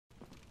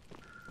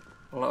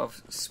A lot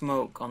of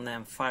smoke on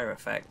them fire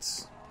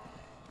effects.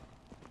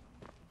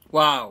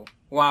 Wow.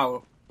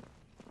 Wow.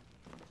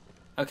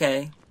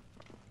 Okay.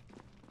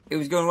 It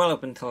was going well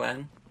up until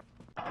then.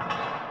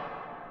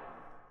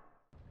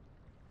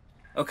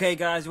 Okay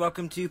guys,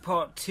 welcome to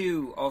part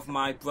 2 of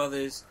my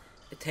brother's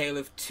A Tale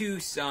of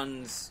Two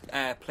Sons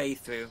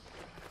playthrough.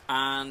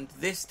 And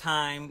this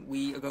time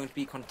we are going to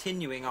be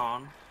continuing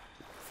on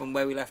from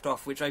where we left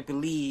off, which I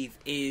believe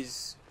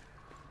is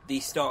the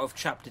start of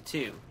chapter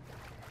 2,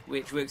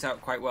 which works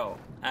out quite well.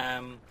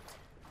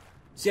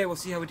 So yeah, we'll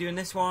see how we're doing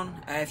this one.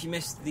 If you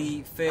missed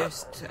the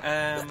first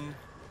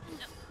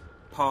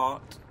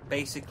part,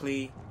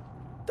 basically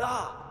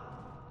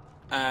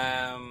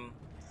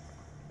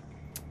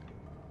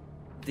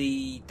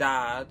the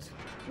dad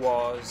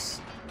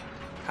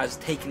has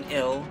taken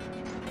ill.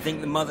 I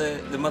think the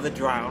mother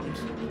drowned,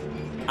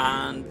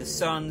 and the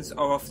sons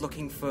are off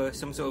looking for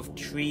some sort of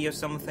tree or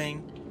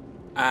something,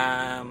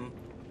 and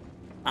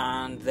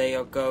they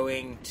are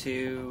going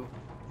to.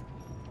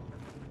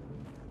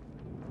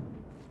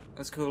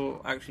 That's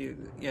cool, actually.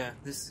 Yeah,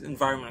 this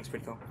environment looks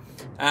pretty cool.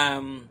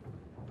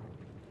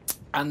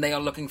 And they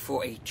are looking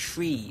for a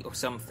tree or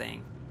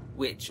something,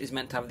 which is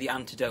meant to have the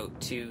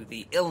antidote to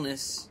the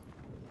illness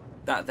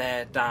that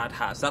their dad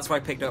has. That's what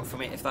I picked up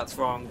from it. If that's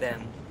wrong,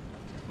 then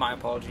my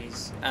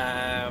apologies.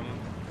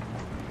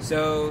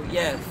 So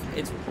yeah,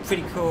 it's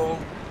pretty cool.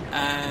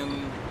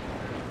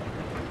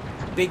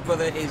 Big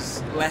brother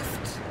is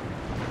left,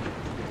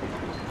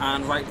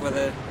 and right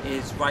brother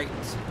is right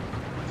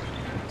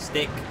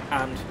stick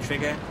and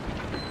trigger.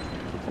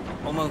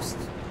 Almost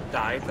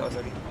died. That was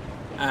lucky.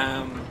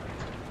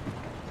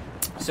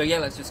 So yeah,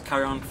 let's just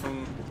carry on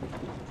from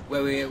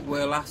where we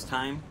were last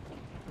time.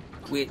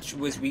 Which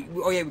was we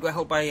got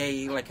helped by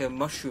a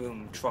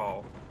mushroom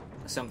troll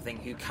or something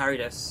who carried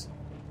us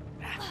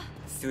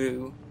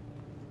through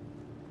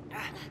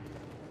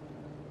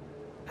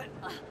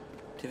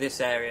to this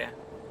area,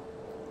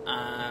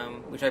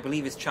 which I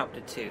believe is chapter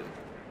 2.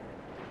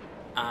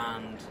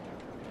 And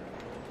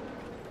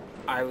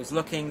I was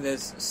looking,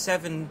 there's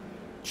 7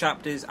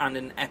 chapters and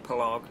an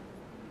epilogue,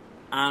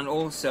 and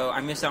also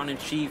I missed out on an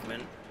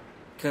achievement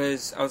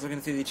because I was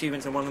looking through the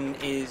achievements and one of them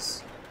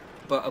is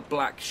but a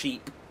black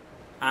sheep.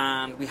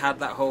 And we had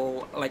that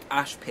whole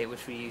ash pit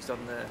which we used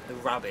on the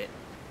rabbit,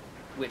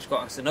 which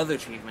got us another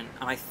achievement.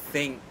 And I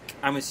think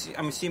I'm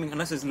assuming,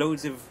 unless there's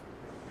loads of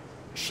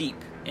sheep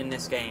in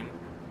this game,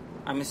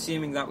 I'm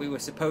assuming that we were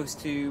supposed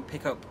to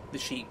pick up the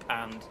sheep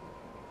and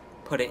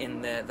put it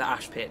in the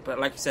ash pit. But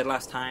like I said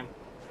last time,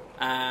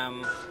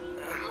 I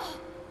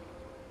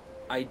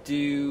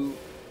do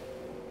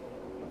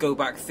go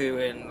back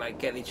through and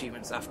get the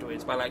achievements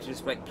afterwards. But I like to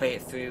just play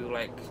it through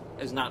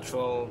as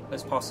natural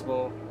as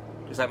possible.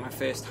 It's my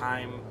first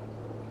time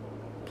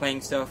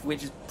playing stuff,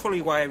 which is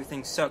probably why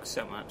everything sucks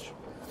so much.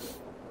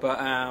 But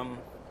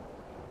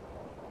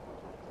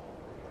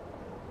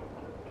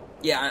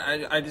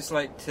yeah, I just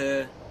like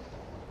to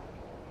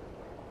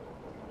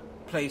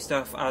play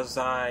stuff as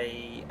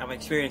I am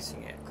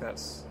experiencing it.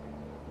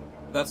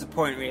 That's the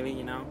point, really,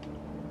 you know.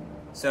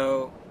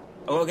 So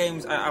a lot of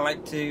games I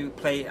like to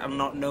play and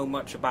not know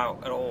much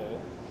about at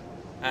all.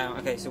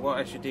 Okay, so what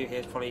I should do here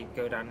is probably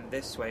go down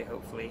this way,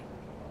 hopefully,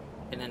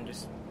 and then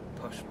just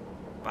push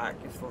back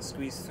if they'll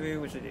squeeze through,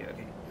 which I do.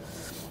 Okay.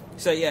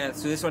 So yeah,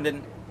 so this one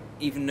didn't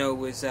even know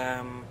was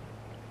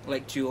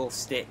dual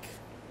stick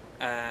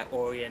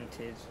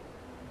oriented,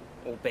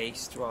 or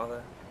based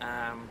rather.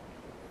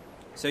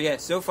 So yeah,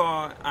 so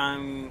far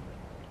I'm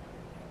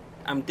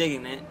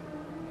digging it.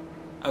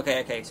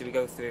 Okay, so we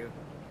go through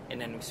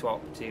and then we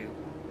swap to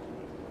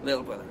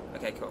little brother.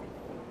 Okay, cool.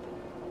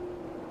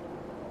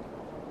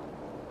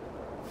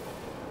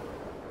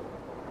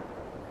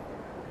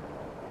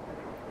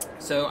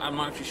 So I'm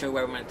not actually sure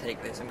where we're going to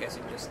take this. I'm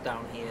guessing just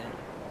down here.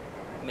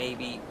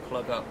 Maybe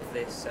plug up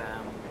this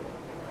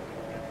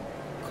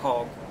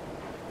cog.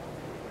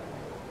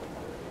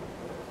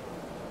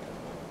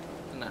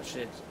 And that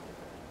should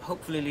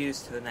hopefully lead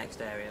us to the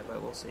next area,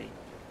 but we'll see.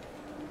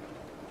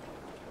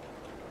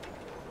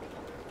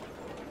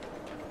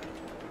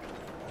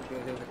 Go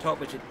to the top,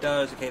 which it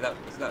does. Okay, that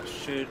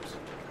should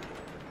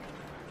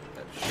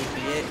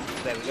be it.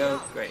 There we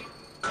go. Great.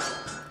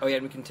 Oh yeah,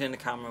 and we can turn the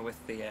camera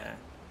with the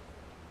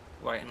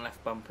right and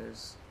left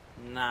bumpers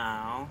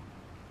now.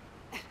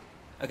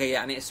 Okay,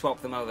 yeah, I need to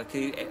swap them over.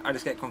 I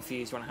just get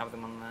confused when I have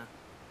them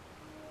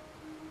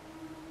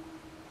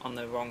on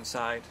the wrong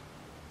side.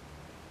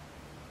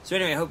 So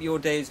anyway, I hope your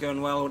day is going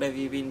well, whatever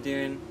you've been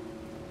doing.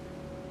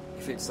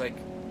 If it's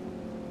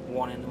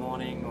 1 in the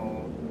morning,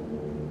 or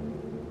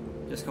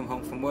just come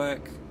home from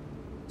work,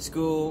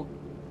 school,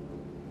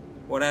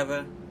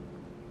 whatever.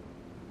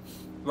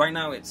 Right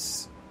now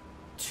it's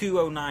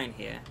 2:09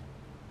 here.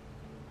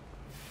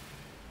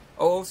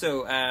 Oh,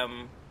 also, alright,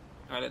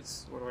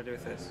 what do I do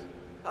with this?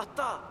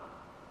 Atta!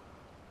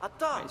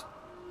 Right, he's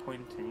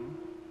pointing.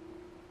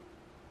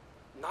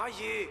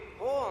 나이,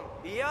 온,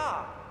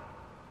 이야!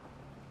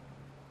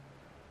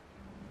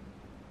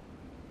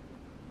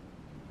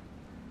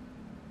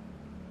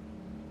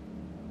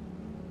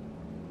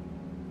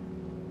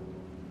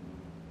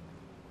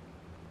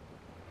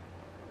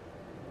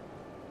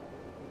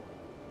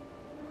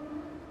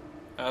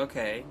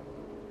 Okay.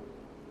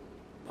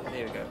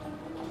 There we go.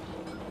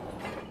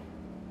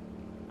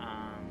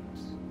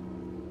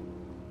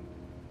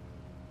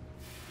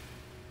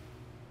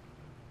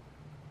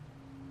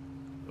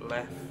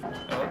 Left.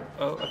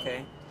 Oh,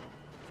 okay.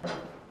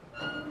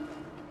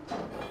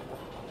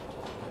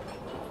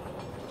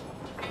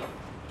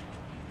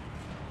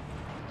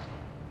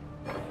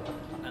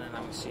 And then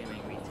I'm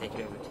assuming we take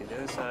it over to the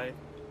other side.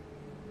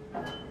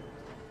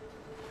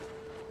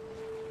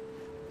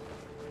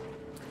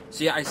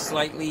 So yeah, I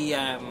slightly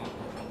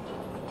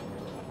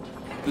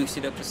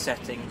boosted up the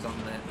settings on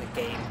the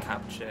game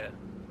capture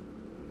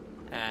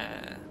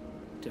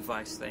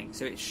device thing,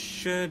 so it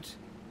should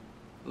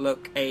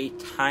look a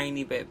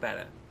tiny bit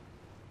better.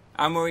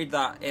 I'm worried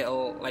that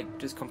it'll like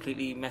just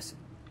completely mess.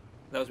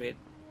 That was weird.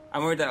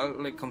 I'm worried that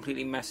it'll like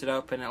completely mess it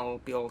up and it'll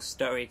be all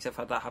stuttery, because I've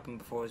had that happen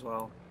before as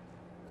well.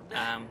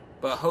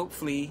 But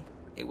hopefully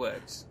it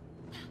works.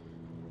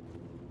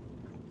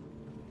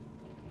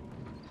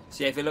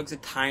 So yeah, if it looks a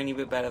tiny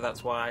bit better,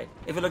 that's why.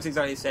 If it looks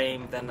exactly the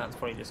same, then that's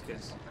probably just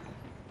because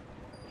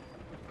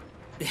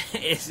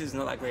it's just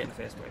not that great in the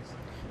first place.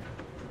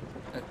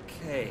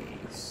 Okay,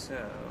 so...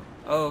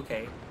 Oh,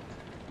 okay.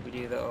 We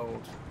do the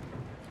old...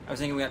 I was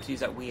thinking we had to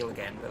use that wheel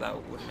again, but that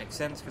wouldn't make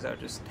sense, because I would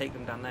just take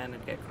them down there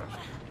and get crushed.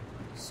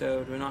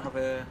 So, do we not have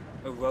a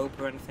rope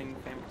or anything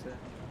for him to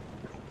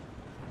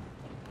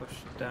push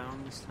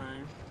down this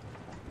time?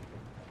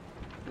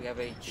 We have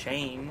a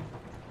chain.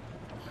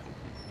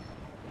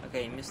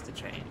 Okay, missed the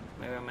chain.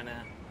 Maybe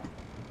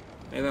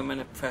I'm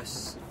gonna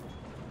press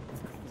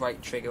right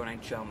trigger when I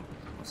jump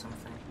or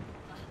something.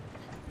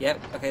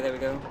 Yep, okay, there we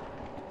go.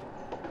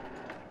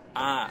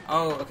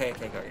 Oh, okay,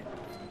 got it.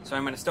 So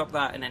I'm gonna stop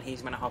that, and then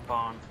he's gonna hop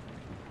on.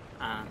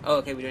 And oh,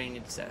 okay, we don't even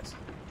need the stairs.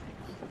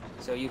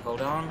 So you hold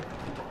on.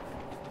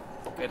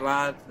 Good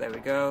lad, there we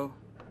go.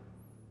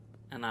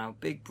 And now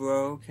Big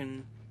Bro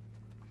can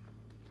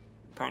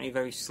apparently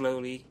very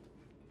slowly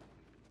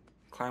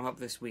climb up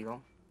this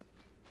wheel.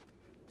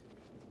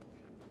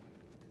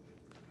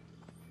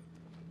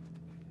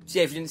 So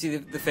yeah, if you didn't see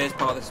the first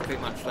part, this is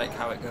pretty much like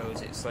how it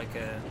goes. It's like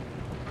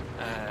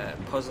a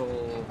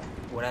puzzle,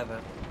 whatever.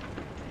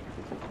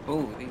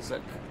 Oh, these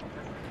look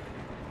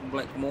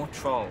like more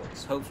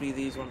trolls. Hopefully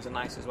these ones are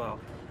nice as well.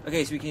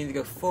 Okay, so we can either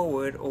go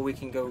forward or we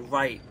can go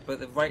right, but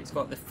the right's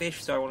got the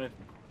fish, so I want to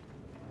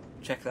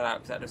check that out,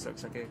 because that just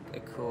looks like a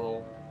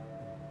cool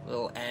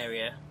little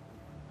area.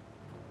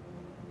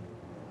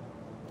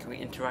 Can we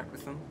interact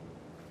with them?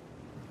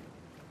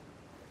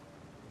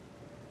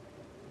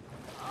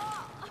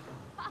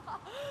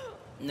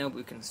 No, but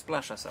we can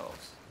splash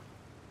ourselves.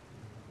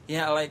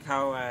 Yeah, I like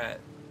how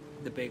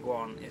the big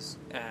one is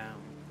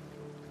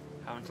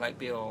having to like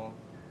be all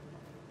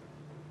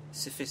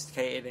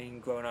sophisticated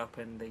and grown up,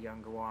 and the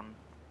younger one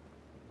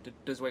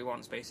does what he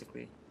wants,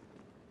 basically.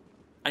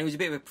 And he was a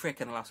bit of a prick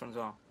in the last one as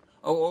well.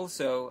 Oh,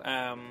 also,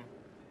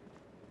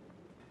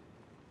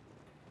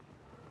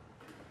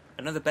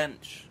 another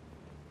bench.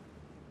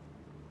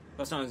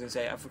 That's not what I was going to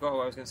say. I forgot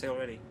what I was going to say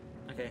already.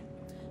 Okay,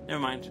 never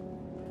mind.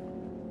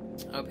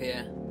 Up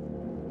here.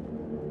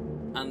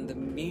 And the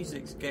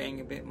music's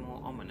getting a bit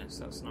more ominous.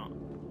 That's not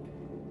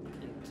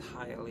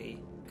entirely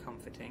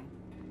comforting.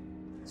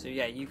 So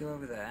yeah, you go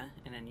over there,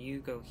 and then you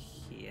go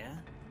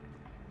here.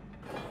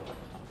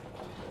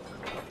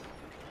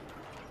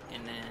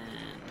 And then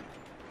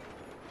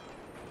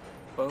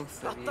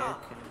both of you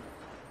can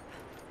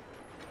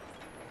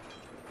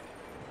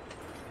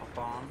hop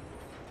on.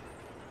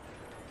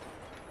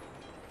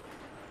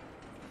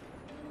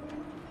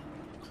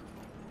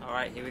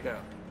 Alright, here we go.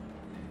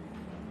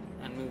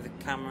 And move the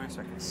camera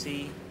so I can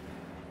see.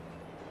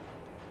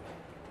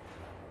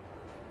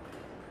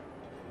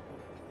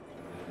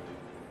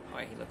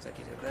 Alright, he looks like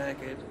he's up there,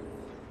 good.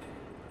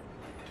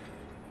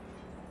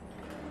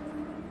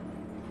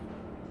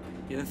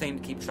 The other thing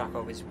to keep track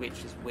of is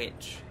which is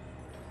which,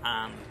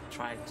 and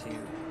try to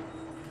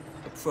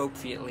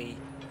appropriately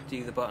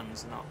do the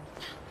buttons, not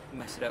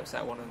mess it up so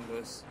that one of them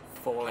goes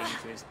falling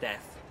to his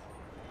death.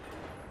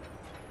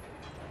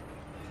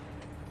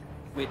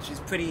 Which is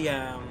pretty,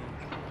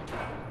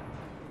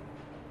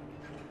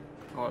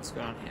 what's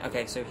going on here?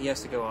 Okay, so he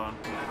has to go on.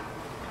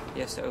 He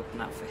has to open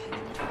that for him.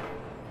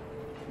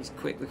 He's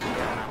quick, we can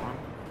get on that one.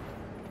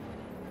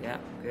 Yeah,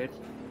 good.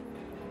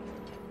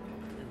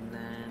 And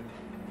then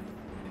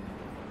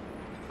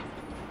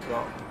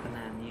drop, and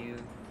then you.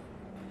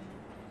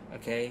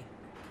 Okay,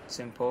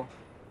 simple.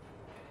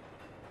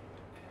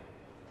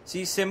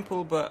 See,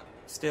 simple but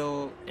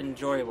still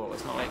enjoyable.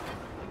 It's not like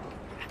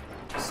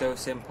so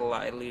simple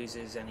that it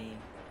loses any.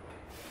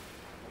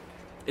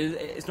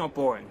 It's not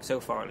boring so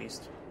far, at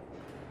least.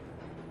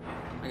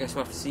 I guess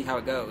we'll have to see how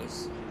it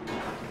goes.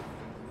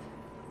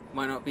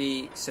 Might not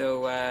be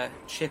so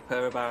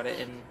chipper about it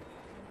in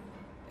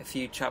a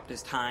few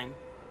chapters' time.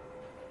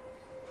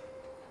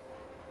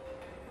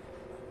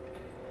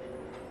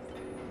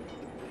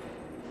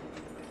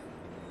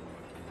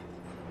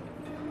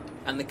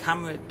 And the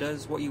camera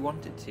does what you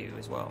want it to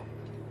as well.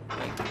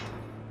 Like,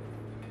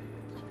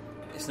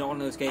 it's not one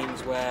of those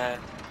games where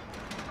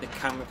the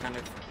camera kind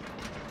of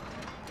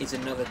is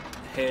another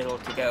hurdle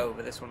to get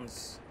over. This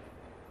one's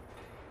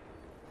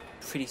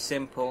pretty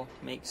simple.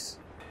 Makes...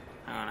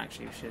 Hang on,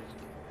 actually we should...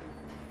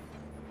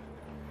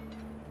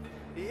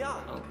 Yeah.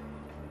 Oh.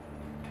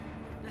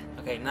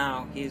 Okay,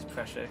 now here's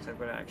pressure, because I've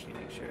got to actually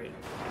make sure it...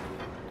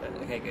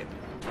 Okay, good.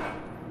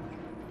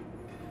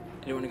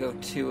 I don't want to go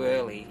too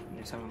early.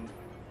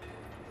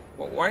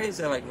 Why is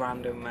there like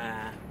random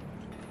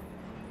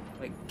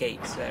like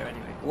gates there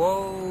anyway?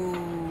 Whoa,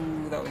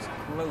 that was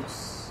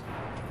close.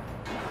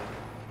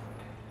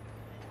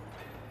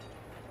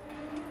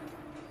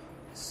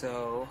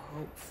 So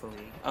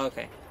hopefully,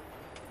 okay.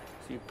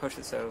 So you push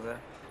this over,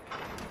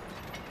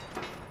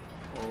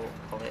 or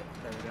pull it.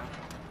 There we go.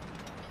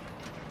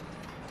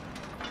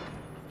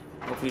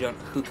 Hopefully you don't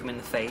hook him in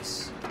the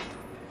face.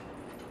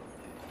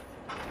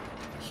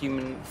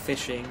 Human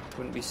fishing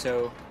wouldn't be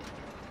so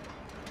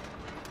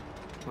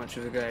much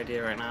of a good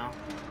idea right now.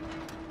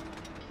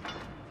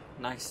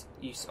 Nice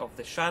use of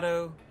the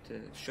shadow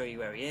to show you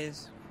where he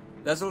is.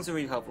 That's also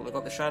really helpful. They've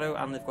got the shadow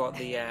and they've got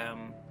the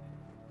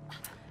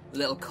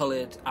little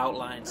coloured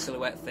outline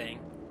silhouette thing,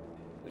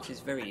 which is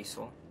very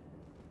useful.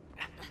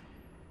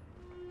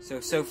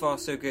 So far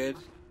so good.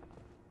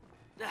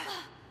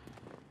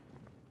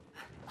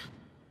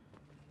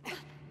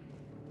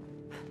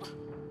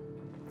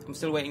 I'm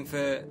still waiting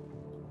for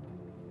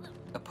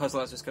a puzzle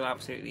that's just going to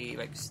absolutely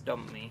like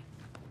stump me.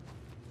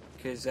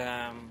 Because,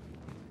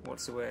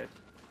 what's the word?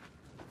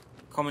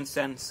 Common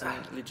sense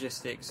and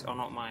logistics are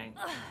not my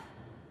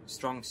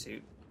strong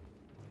suit.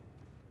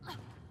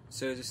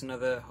 So just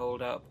another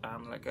hold up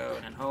and let go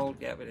and then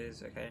hold. Yep, it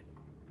is, okay.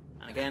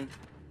 And again.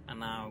 And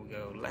now we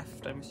go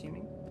left, I'm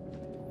assuming.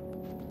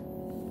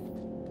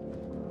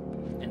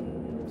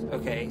 And,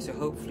 okay, so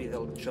hopefully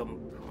they'll jump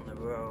on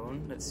their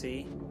own. Let's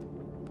see.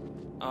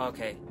 Oh,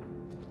 okay.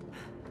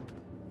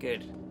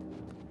 Good.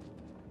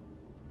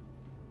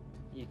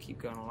 You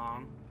keep going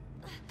along.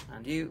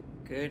 And you,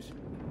 good.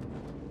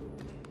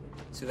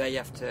 So there you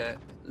have to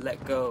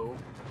let go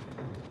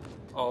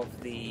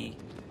of the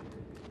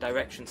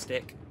direction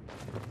stick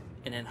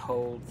and then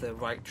hold the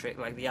right trick,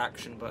 like the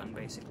action button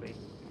basically.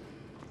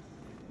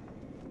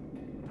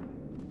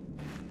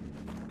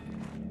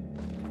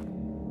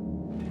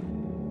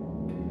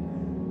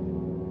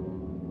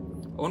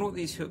 I wonder what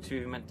these hooks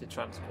are meant to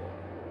transport.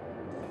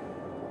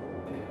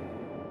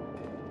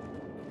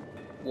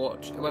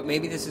 Watch. Well,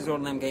 maybe this is one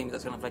of them games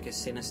that's gonna have like a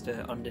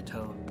sinister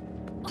undertone,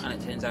 and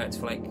it turns out it's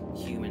for like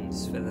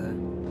humans, for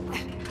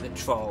the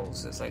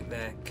trolls. It's like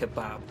their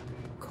kebab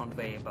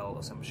conveyor belt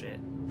or some shit.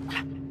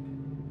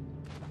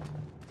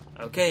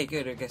 Okay,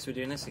 good. I guess we're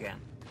doing this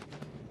again.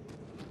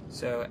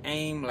 So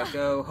aim, let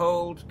go,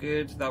 hold.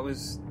 Good. That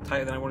was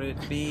tighter than I wanted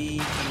it to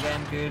be. And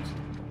again, good.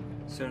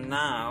 So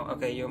now,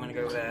 okay, you're gonna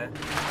go there,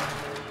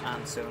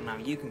 and so now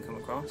you can come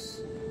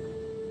across.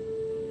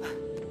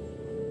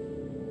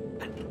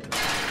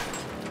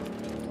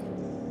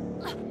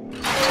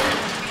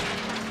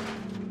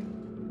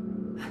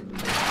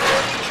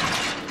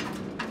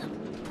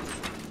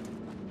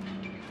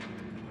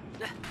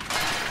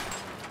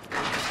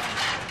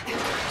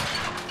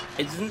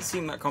 It doesn't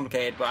seem that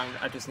complicated, but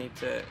I just need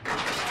to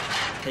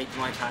take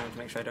my time to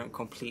make sure I don't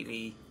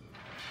completely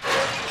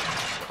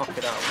cock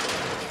it up.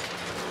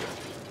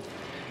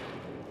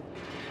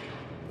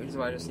 Which is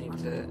why I just need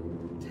to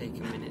take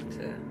a minute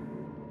to...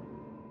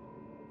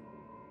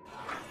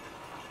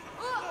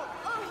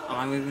 Am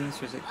I moving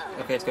this or is it...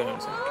 Okay, it's going on.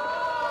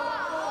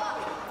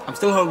 I'm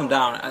still holding them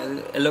down.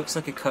 It looks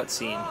like a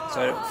cutscene,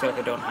 so I don't feel like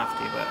I don't have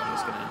to, but I'm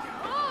just gonna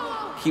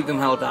keep them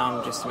held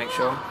down just to make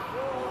sure.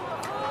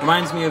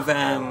 Reminds me of,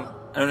 I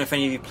don't know if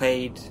any of you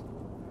played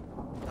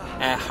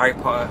Harry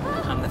Potter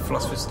and the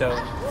Philosopher's Stone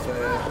for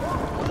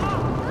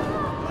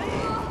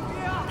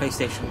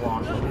PlayStation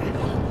 1.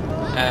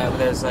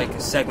 There's like a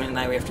segment in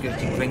there where we have to go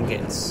to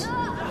Gringotts.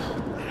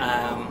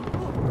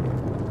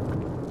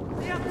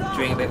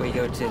 During a bit where you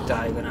go to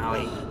Diagon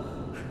Alley.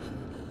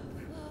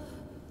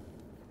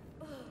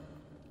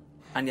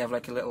 And you have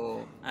like a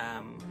little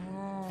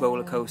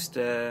roller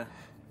coaster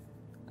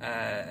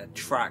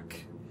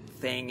track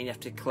thing, and you have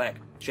to collect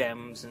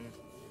gems and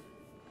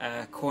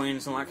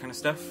coins and all that kind of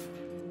stuff.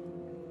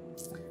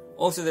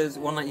 Also, there's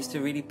one that used to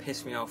really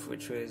piss me off,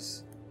 which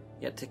was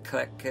you had to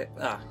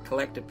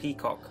collect a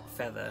peacock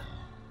feather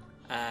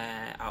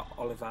at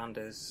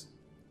Ollivander's,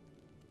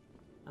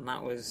 and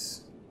that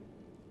was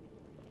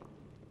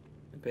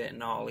a bit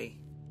gnarly.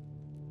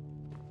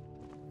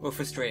 Well,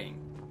 frustrating.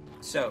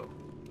 So,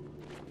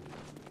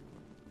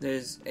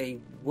 there's a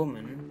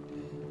woman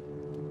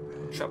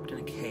trapped in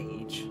a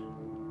cage.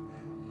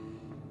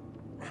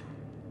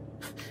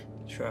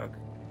 Shrug.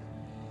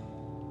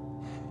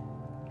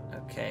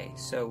 Okay,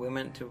 so we're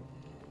meant to...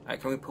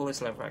 can we pull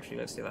this lever actually?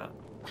 Let's do that.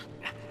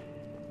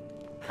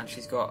 And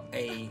she's got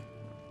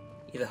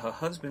either her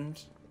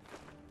husband...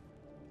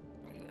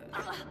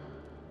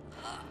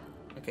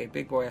 Okay,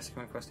 big boy has to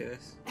come across to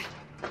this.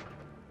 And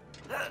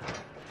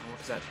what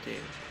does that do?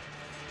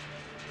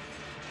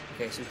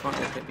 Okay, so we can't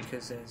open it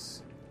because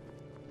there's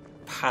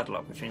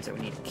padlock, which means that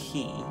we need a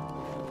key.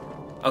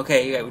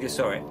 Okay, yeah, we just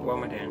saw it. What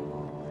am I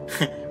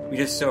doing? We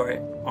just saw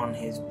it on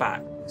his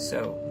back,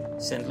 so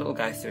send little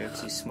guy through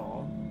because he's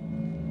small.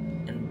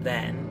 And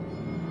then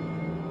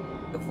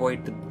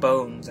avoid the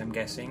bones, I'm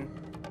guessing.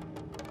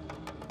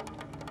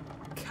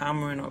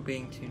 Camera not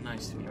being too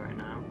nice to me right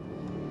now.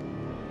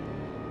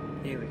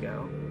 Here we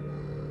go.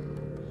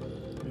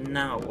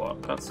 Now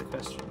what? That's the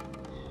question.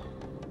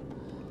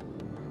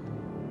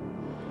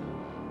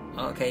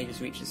 Okay, he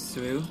just reaches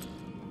through.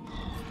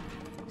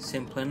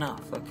 Simple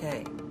enough,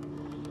 okay.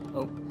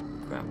 Oh,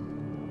 crap.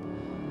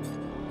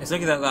 It's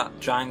lucky that that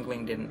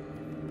jangling didn't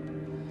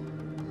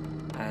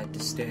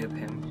disturb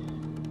him.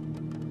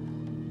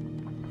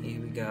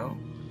 Here we go.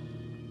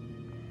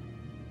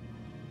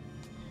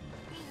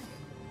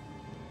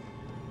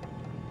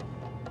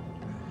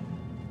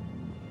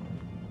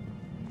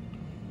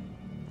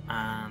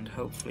 And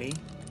hopefully,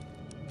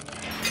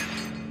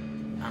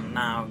 and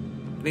now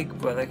Big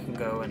Brother can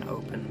go and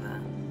open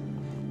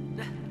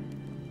the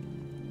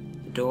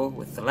door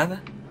with the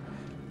lever,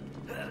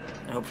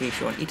 and hopefully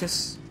she won't eat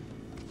us.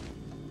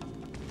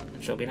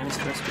 She'll be nice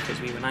to us because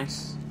we were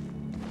nice,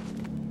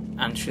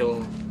 and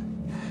she'll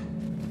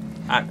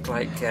act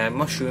like a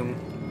mushroom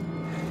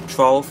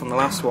troll from the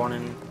last one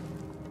and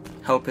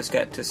help us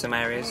get to some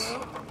areas.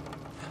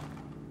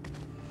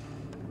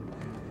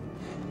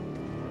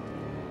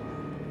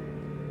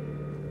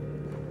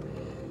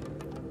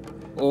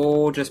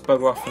 Or just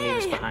bugger off and leave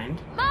us behind.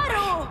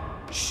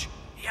 Shh,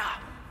 yeah.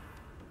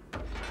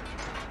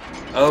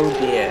 Oh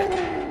dear.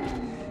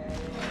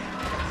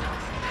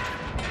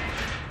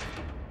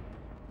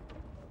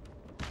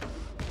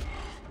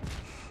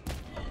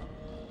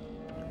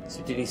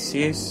 So did he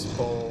see us,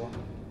 or...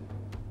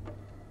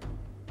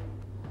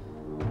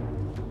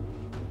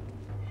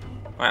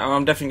 Right,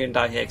 I'm definitely going to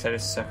die here because I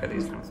just suck at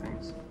these kind of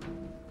things.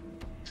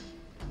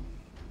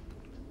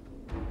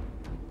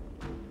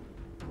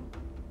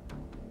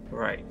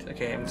 Right,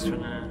 okay, I'm just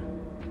trying to...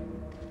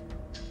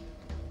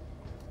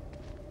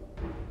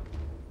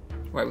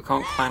 Right, we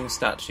can't climb the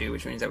statue,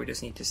 which means that we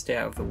just need to stay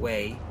out of the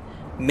way.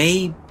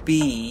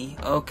 Maybe...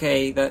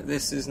 Okay, that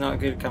this is not a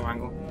good camera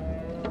angle.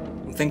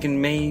 I'm thinking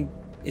maybe...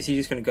 Is he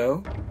just going to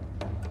go?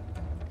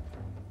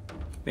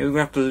 Maybe we're going to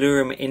have to lure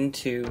him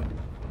into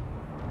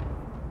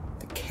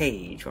the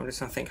cage. I'm just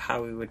trying to think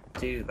how we would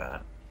do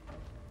that.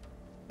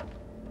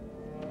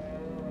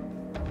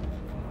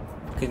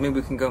 Because maybe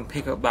we can go and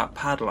pick up that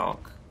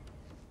padlock.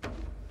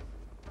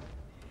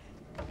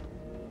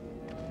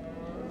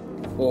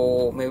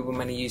 Or maybe we're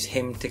going to use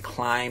him to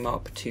climb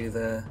up to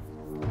the...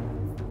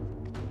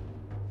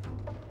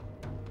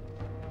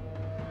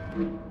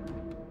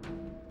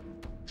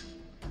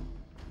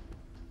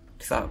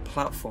 to that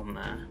platform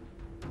there.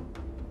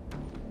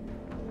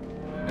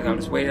 Okay, I'll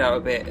just wait it out a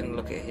bit and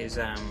look at his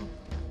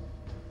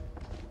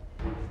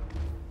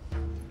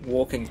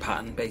walking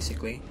pattern,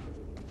 basically.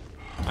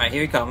 Alright,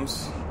 here he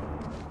comes.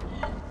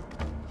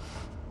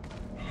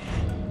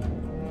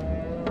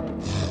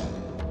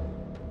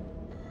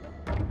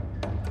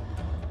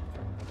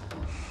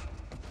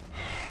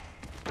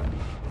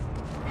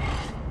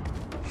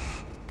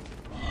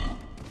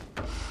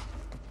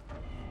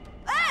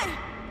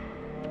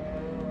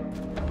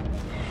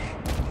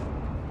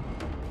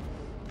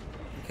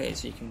 Okay,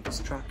 so you can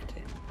distract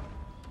him.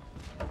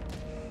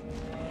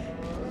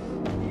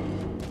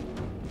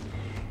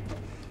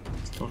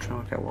 Still trying to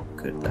work out what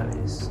good that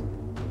is.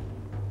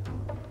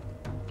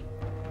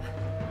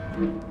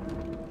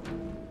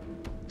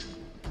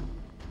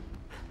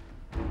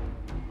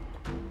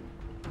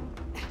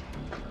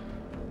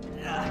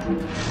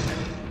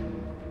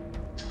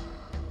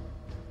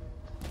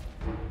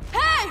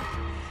 Hey!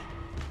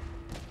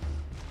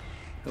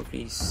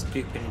 Hopefully he's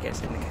stupid and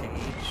gets in the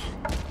cage.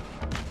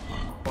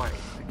 Quite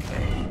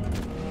okay.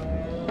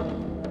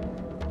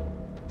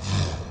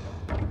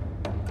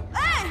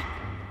 Hey!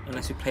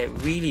 Unless we play it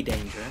really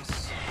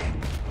dangerous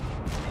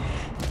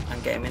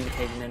and get him in the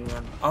cage and then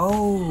run.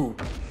 Oh,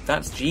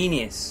 that's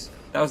genius.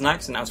 That was an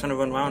accident. I was trying to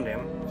run around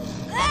him.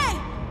 Hey!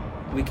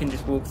 We can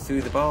just walk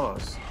through the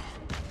bars.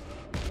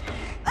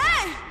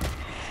 Hey!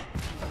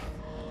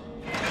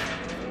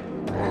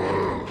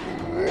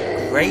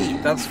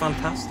 Great, that's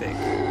fantastic.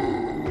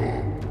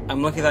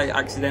 I'm lucky that I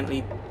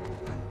accidentally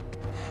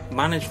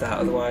managed that,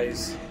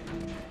 otherwise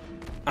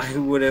I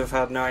would have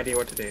had no idea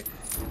what to do.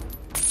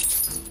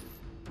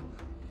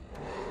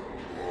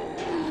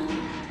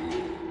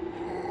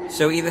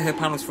 So either her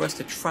plan was for us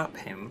to trap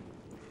him,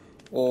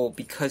 or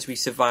because we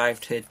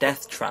survived her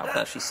death trap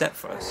that she set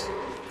for us,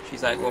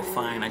 she's like, well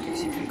fine, I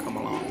guess you can come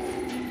along.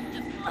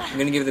 I'm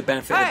going to give her the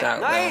benefit of the doubt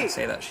though and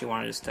say that she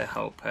wanted us to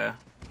help her.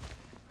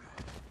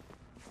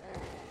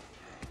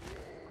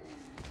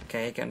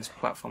 Okay, get on this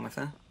platform with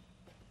her.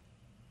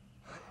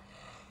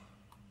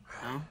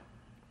 No?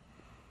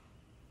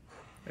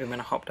 We're going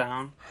to hop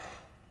down.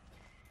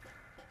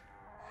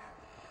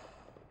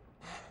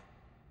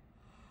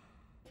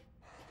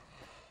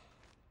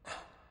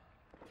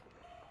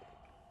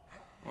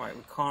 Right,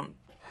 we can't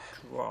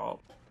drop.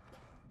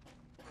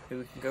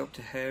 Maybe we can go up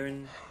to her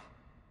and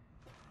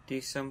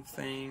do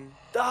something.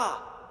 Da!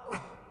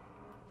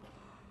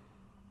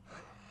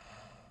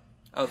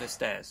 Oh, the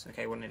stairs.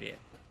 Okay, what an idiot.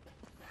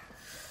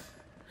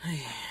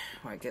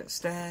 Right, get the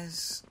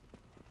stairs.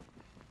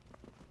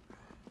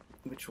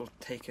 Which will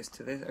take us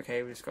to this.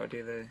 Okay, we just got to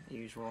do the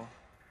usual.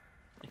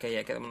 Okay,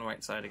 yeah, get them on the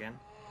right side again.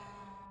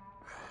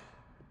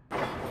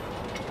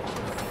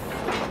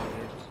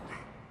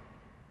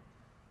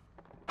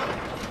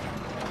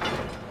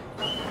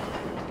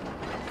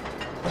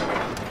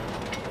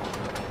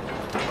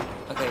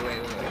 Okay,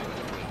 wait.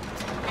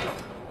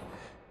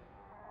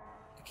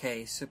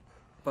 Okay, so,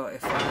 but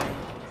if I...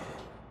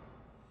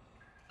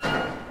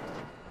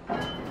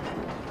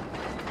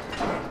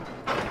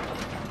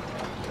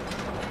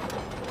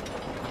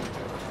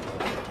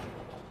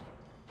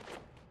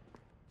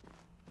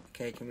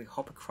 Okay, can we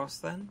hop across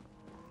then?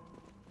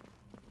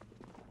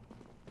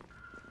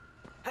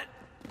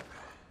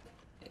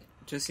 It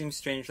just seems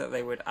strange that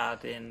they would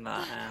add in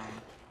that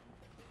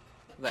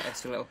that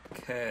extra little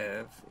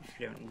curve if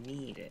you don't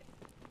need it.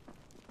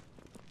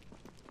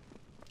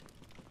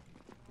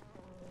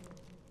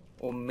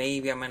 Or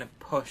maybe I'm gonna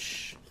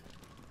push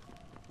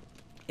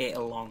it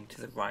along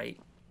to the right,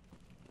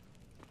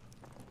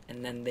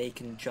 and then they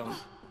can jump.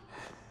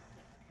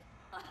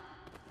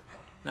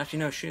 Actually,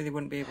 no, surely they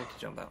wouldn't be able to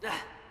jump out.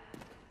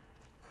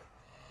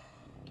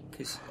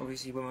 Because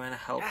obviously we're going to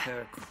help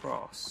her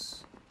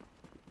across.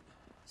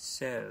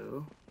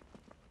 So...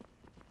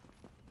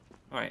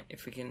 Alright,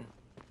 if we can...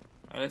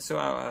 Alright, let's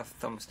sort out our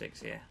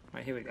thumbsticks here.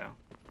 Right, here we go.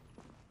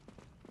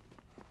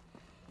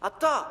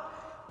 Atta!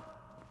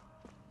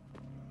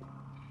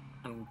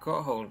 And we've got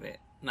a hold of it.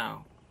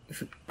 Now,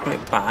 if we put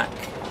it back...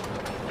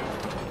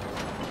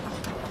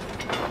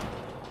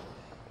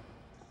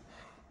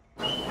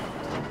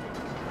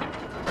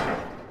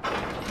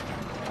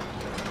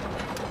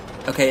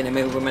 Okay, and then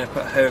maybe we're going to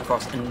put her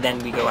across and then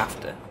we go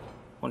after.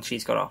 Once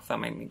she's got off. That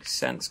might make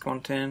sense. Come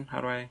on, turn.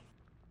 How do I...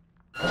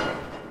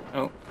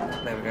 Oh,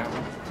 there we go.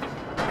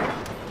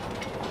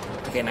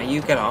 Okay, now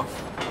you get off.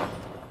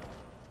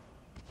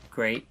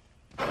 Great.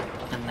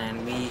 And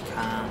then we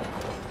can...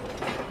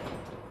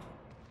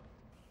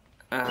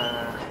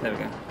 there we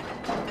go.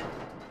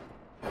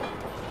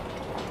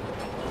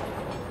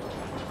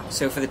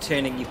 So for the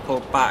turning, you pull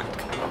back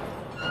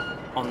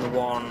on the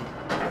one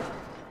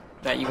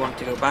that you want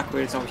to go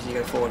backwards, obviously you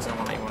go forwards on the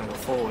one that you want to go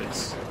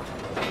forwards.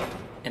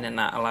 And then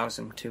that allows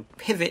them to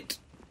pivot.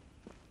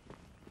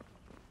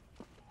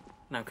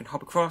 Now we can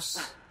hop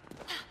across.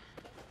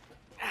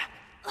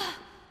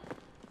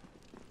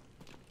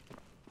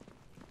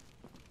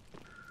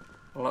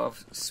 A lot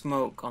of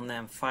smoke on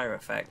them fire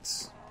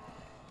effects.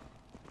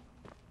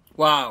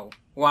 Wow.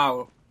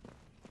 Wow.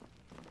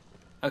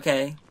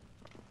 Okay.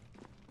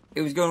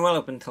 It was going well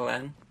up until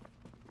then.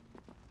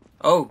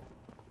 Oh.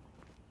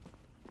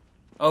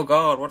 Oh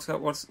god,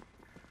 what's...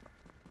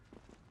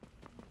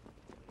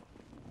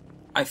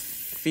 I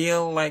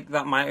feel like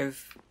that might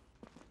have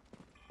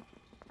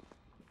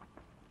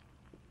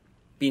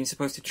been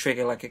supposed to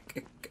trigger like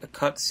a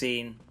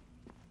cutscene,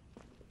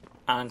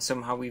 and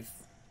somehow we've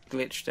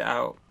glitched it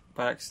out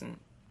by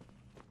accident.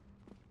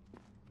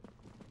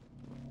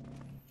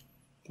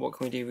 What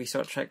can we do?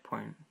 Restart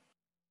checkpoint.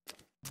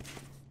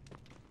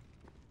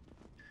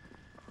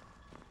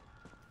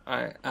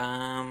 Alright,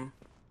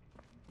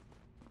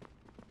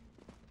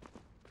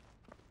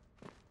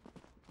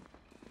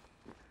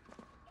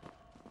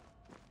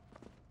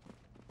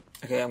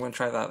 okay, I'm going to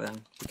try that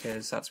then,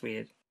 because that's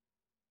weird.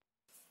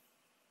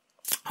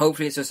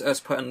 Hopefully it's just us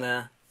putting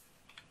the...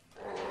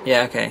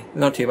 Yeah, okay,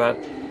 not too bad.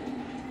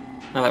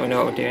 Now that we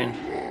know what we're doing.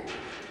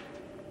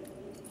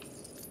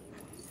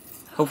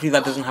 Hopefully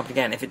that doesn't happen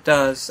again. If it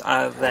does,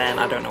 then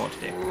I don't know what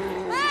to do.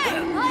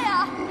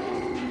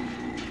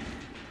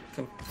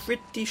 I'm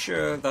pretty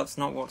sure that's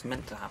not what's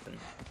meant to happen.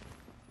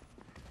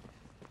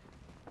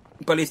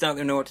 But at least now that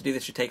we know what to do,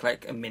 this should take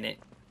like a minute.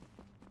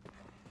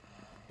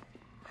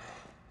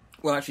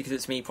 Well, actually, because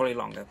it's me, probably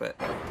longer, but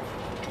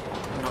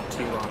not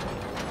too long.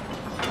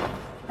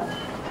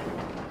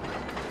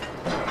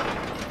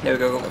 There we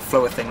go, got the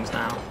flow of things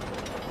now.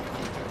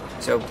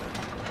 So,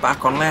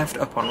 back on left,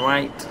 up on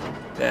right,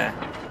 there.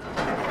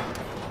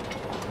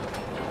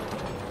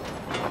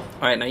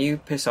 Alright, now you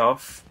piss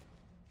off.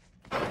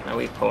 Now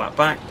we pull that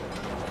back.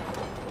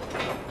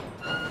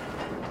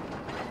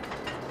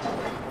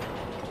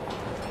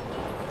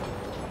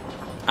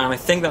 And I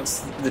think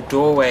that's the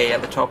doorway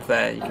at the top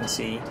there, you can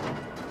see.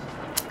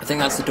 I think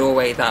that's the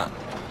doorway that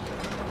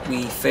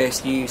we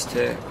first used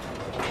to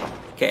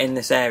get in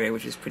this area,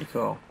 which is pretty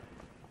cool.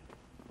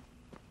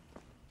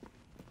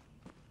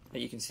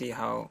 But you can see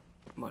how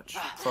much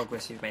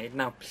progress you've made.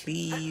 Now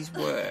please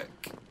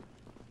work.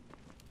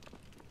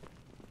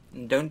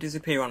 And don't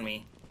disappear on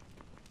me.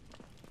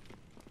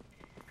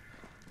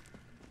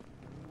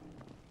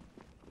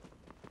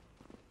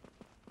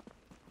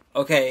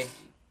 Okay.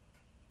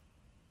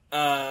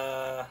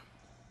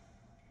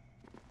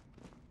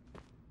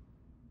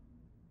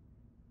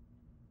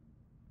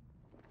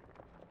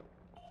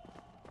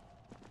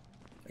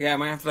 Yeah, I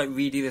might have to like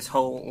redo this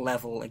whole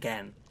level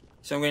again.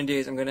 So what I'm gonna do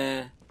is I'm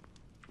gonna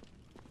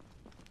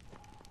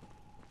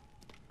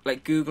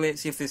like Google it,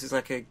 see if this is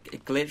like a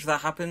glitch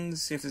that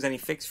happens, see if there's any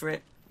fix for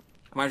it.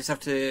 I might just have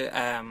to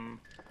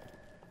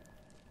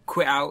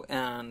quit out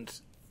and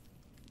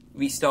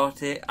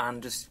restart it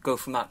and just go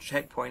from that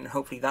checkpoint, and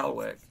hopefully that'll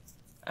work.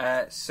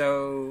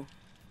 So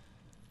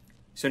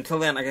until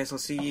then, I guess I'll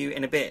see you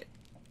in a bit.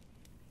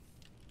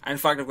 And in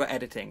fact, I've got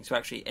editing, so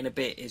actually in a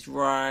bit is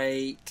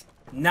right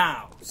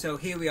now. So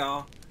here we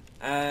are.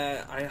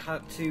 I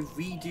had to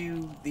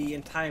redo the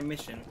entire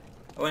mission.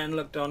 I went and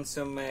looked on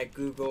some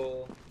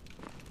Google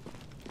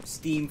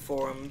Steam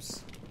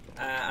forums,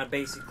 and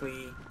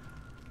basically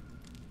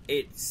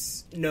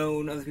it's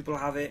known other people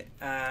have it.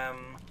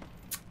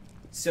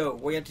 So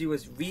what you had to do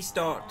was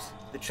restart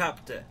the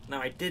chapter.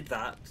 Now I did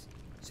that,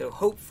 so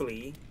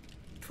hopefully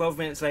 12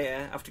 minutes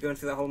later, after going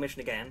through that whole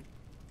mission again,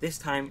 this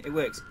time it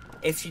works.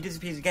 If she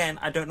disappears again,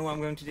 I don't know what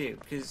I'm going to do,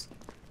 because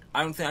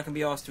I don't think I can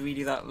be asked to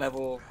redo that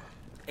level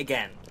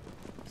again.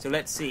 So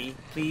let's see,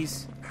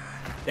 please.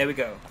 There we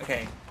go.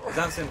 Okay, it's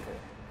that simple.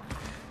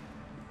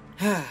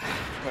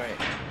 Right.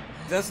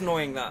 That's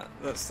annoying that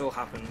still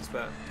happens,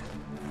 but...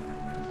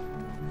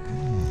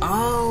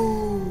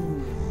 Oh!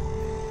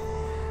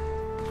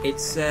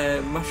 It's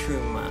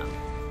Mushroom Man.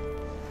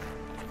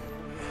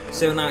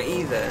 So now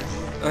either...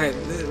 Okay,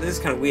 this is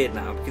kind of weird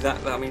now, because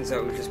that means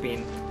that we've just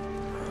been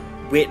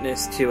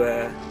witness to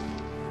a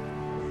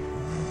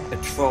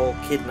troll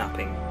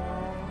kidnapping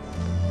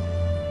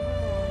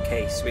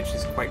case, which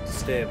is quite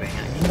disturbing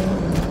actually.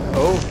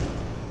 Oh!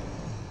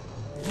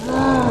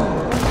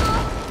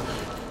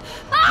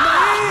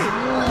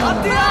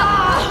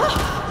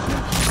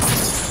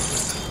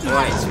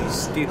 Right, so he's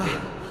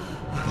stupid.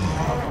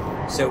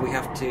 So we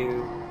have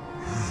to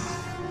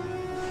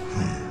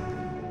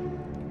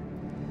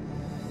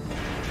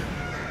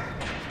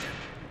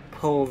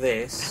pull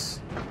this.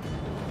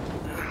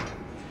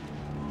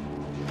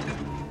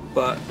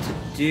 But to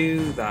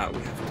do that,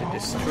 we have to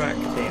distract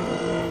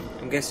him,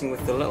 I'm guessing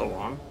with the little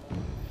one,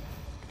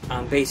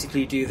 and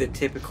basically do the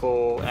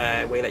typical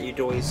way that you'd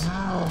always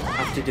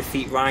have to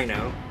defeat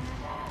Rhino,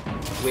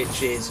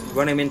 which is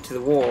run him into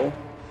the wall,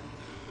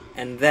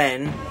 and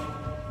then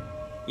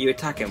you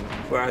attack him.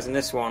 Whereas in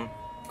this one,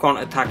 you can't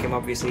attack him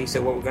obviously,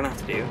 so what we're going to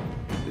have to do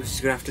is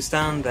just going to have to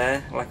stand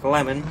there like a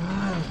lemon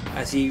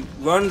as he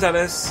runs at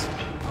us.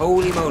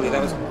 Holy moly,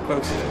 that was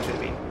closer than it should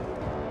have been.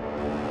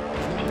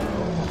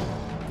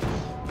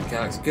 Okay,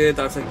 that looks good.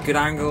 That looks like a good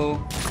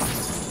angle.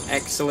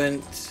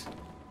 Excellent.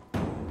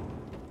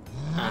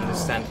 And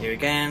just stand here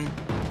again.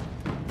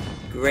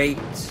 Great.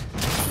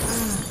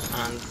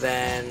 And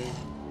then...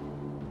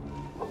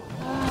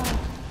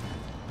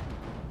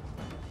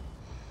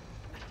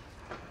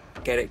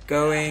 get it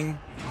going.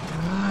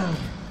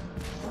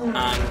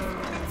 And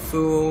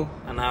fool.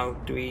 And now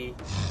do we...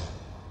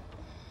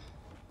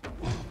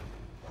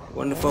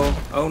 Wonderful.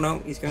 Oh no,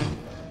 he's going.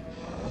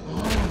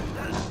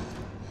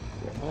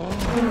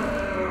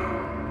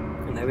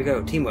 And there we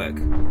go, teamwork.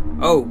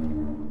 Oh!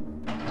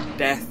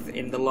 Death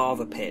in the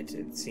lava pit,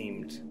 it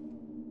seemed.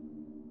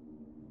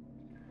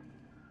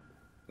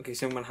 Okay,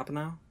 something will happen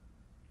now?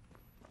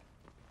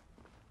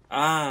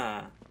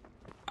 Ah!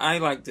 I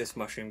like this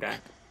mushroom guy.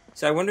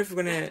 So I wonder if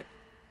we're gonna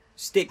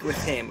stick with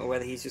him, or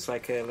whether he's just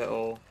like a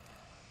little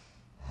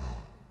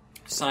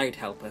side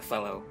helper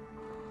fellow.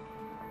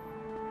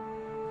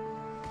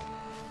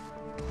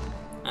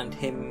 And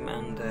him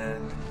and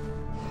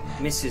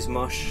Mrs.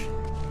 Mush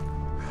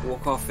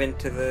walk off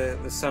into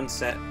the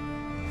sunset.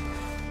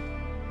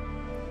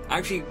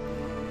 Actually,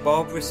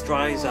 Barbra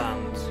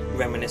Streisand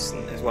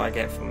reminiscent is what I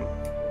get from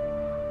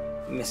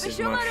Mrs.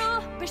 Mush.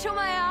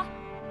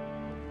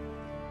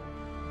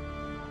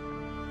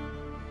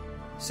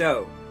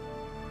 So,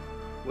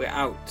 we're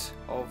out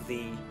of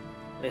the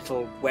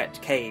little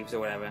wet caves or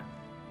whatever,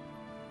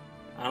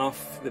 and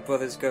off the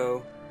brothers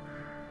go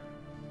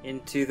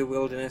into the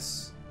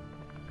wilderness.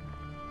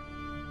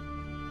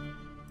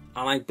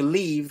 And I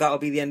believe that'll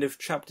be the end of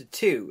chapter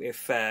 2,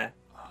 if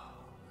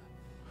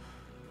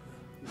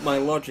my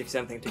logic's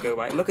anything to go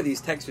by. Look at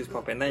these textures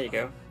pop in, there you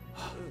go.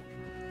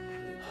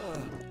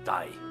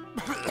 Die.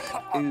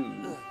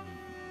 Ooh.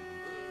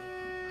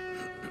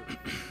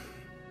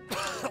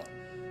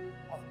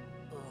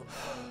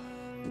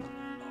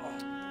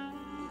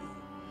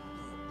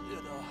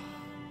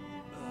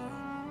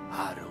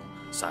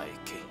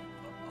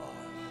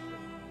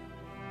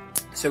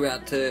 So we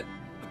had to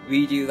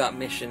redo that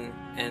mission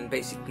and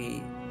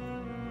basically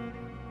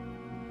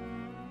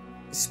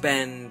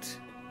spend,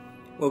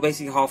 well,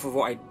 basically half of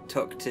what I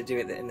took to do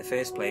it in the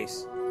first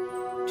place,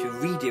 to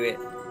redo it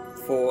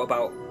for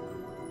about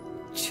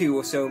 2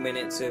 or so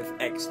minutes of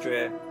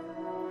extra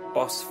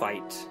boss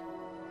fight.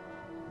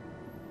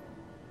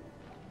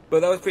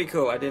 But that was pretty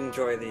cool. I did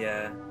enjoy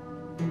the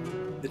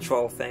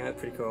troll thing. That's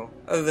pretty cool.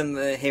 Other than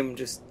him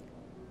just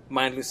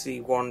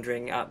mindlessly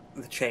wandering at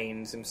the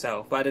chains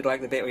himself. But I did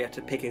like the bit where you had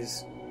to pick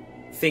his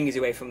fingers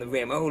away from the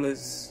rim. Oh,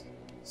 there's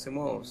some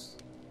walls.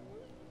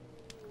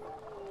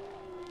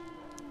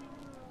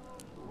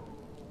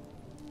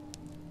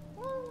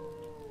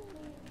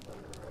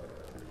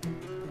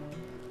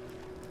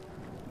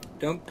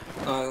 Don't...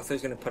 Oh, I thought he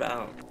was going to put it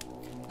out.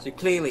 So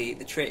clearly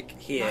the trick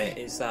here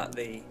is that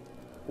the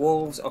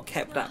wolves are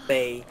kept at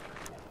bay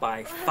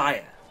by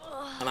fire.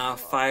 And our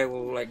fire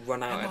will like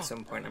run out at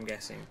some point, I'm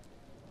guessing.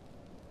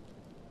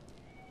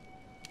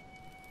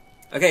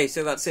 Okay,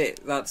 so that's it.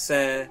 That's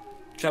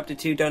chapter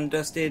 2 done,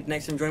 dusted.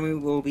 Next time join me,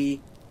 we'll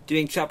be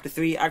doing chapter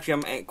 3.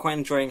 Actually, I'm quite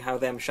enjoying how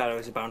them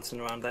shadows are bouncing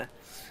around there.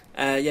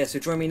 Yeah, so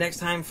join me next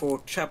time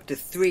for chapter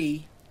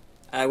 3,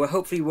 where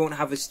hopefully we won't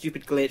have a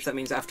stupid glitch. That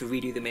means I have to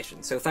redo the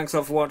mission. So thanks a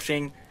lot for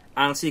watching,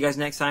 and I'll see you guys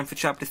next time for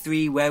chapter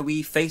 3, where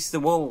we face the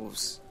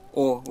wolves.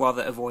 Or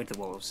rather, avoid the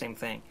wolves. Same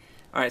thing.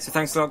 Alright, so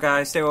thanks a lot,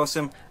 guys. Stay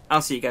awesome.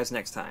 I'll see you guys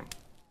next time.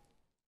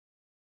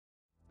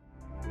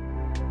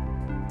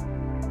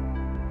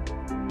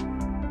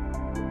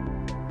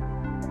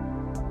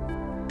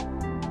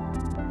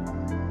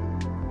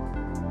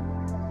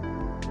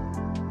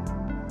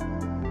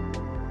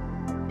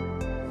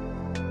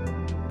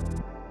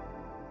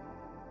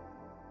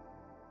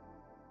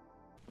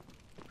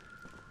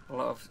 A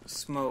lot of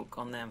smoke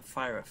on them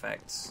fire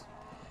effects.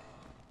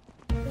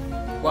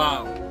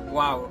 Wow,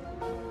 wow.